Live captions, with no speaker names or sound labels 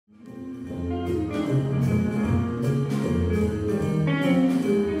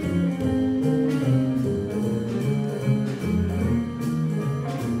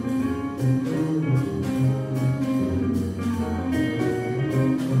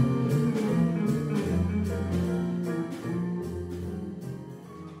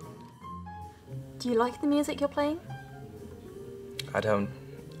you like the music you're playing? I don't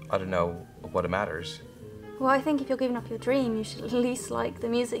know what it matters. Well, I think if you're giving up your dream, you should at least like the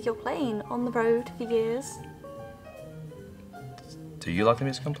music you're playing on the road for years. Do you like the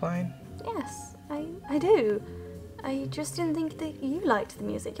music I'm playing? Yes, I do. I just didn't think that you liked the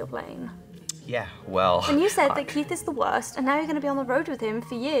music you're playing. Yeah, well... And you said that Keith is the worst, and now you're going to be on the road with him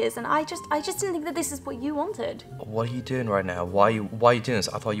for years, and I just didn't think that this is what you wanted. What are you doing right now? Why are you doing this?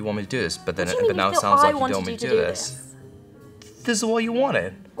 I thought you wanted me to do this, but then What do you mean now you it feel sounds I like you wanted don't want me you to to do do this. This is what you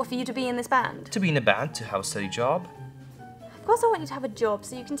wanted. What, for you to be in this band? To be in a band, to have a steady job. Of course I want you to have a job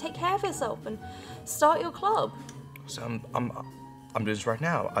so you can take care of yourself and start your club. So I'm doing this right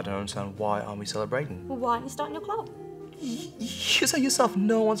now. I don't understand why aren't we celebrating? Well, why aren't you starting your club? You said yourself,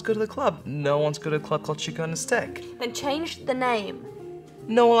 no one's good at the club. No one's good at a club called Chico and a Stick. Then change the name.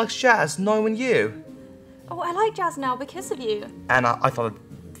 No one likes jazz, not even you. Oh, I like jazz now because of you. And I thought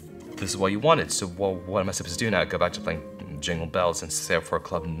this is what you wanted, so what am I supposed to do now? Go back to playing Jingle Bells and stay up for a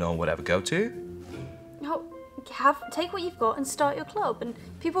club no one would ever go to? No, take what you've got and start your club, and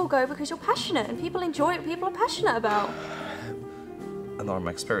people will go because you're passionate, and people enjoy what people are passionate about. And not my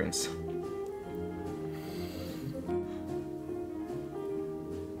experience.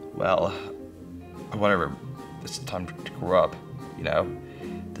 Well, whatever. It's time to grow up, you know?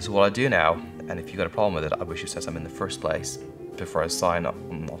 This is what I do now, and if you got a problem with it, I wish you said something in the first place before I sign up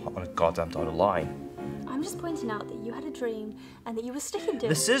on a goddamn dotted line. I'm just pointing out that you had a dream and that you were sticking to it.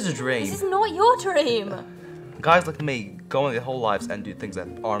 This is a dream. This is not your dream. Guys like me go on their whole lives and do things that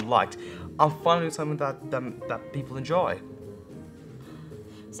aren't liked. I'm finally doing something that people enjoy.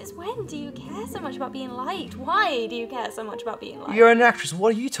 Since when do you care so much about being liked? Why do you care so much about being liked? You're an actress.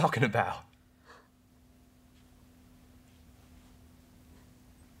 What are you talking about?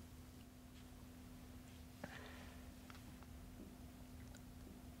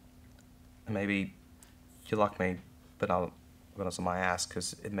 Maybe you like me, but not when I was on my ass,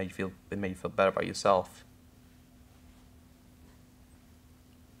 because it made you feel better about yourself.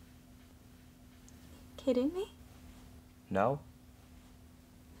 Kidding me? No?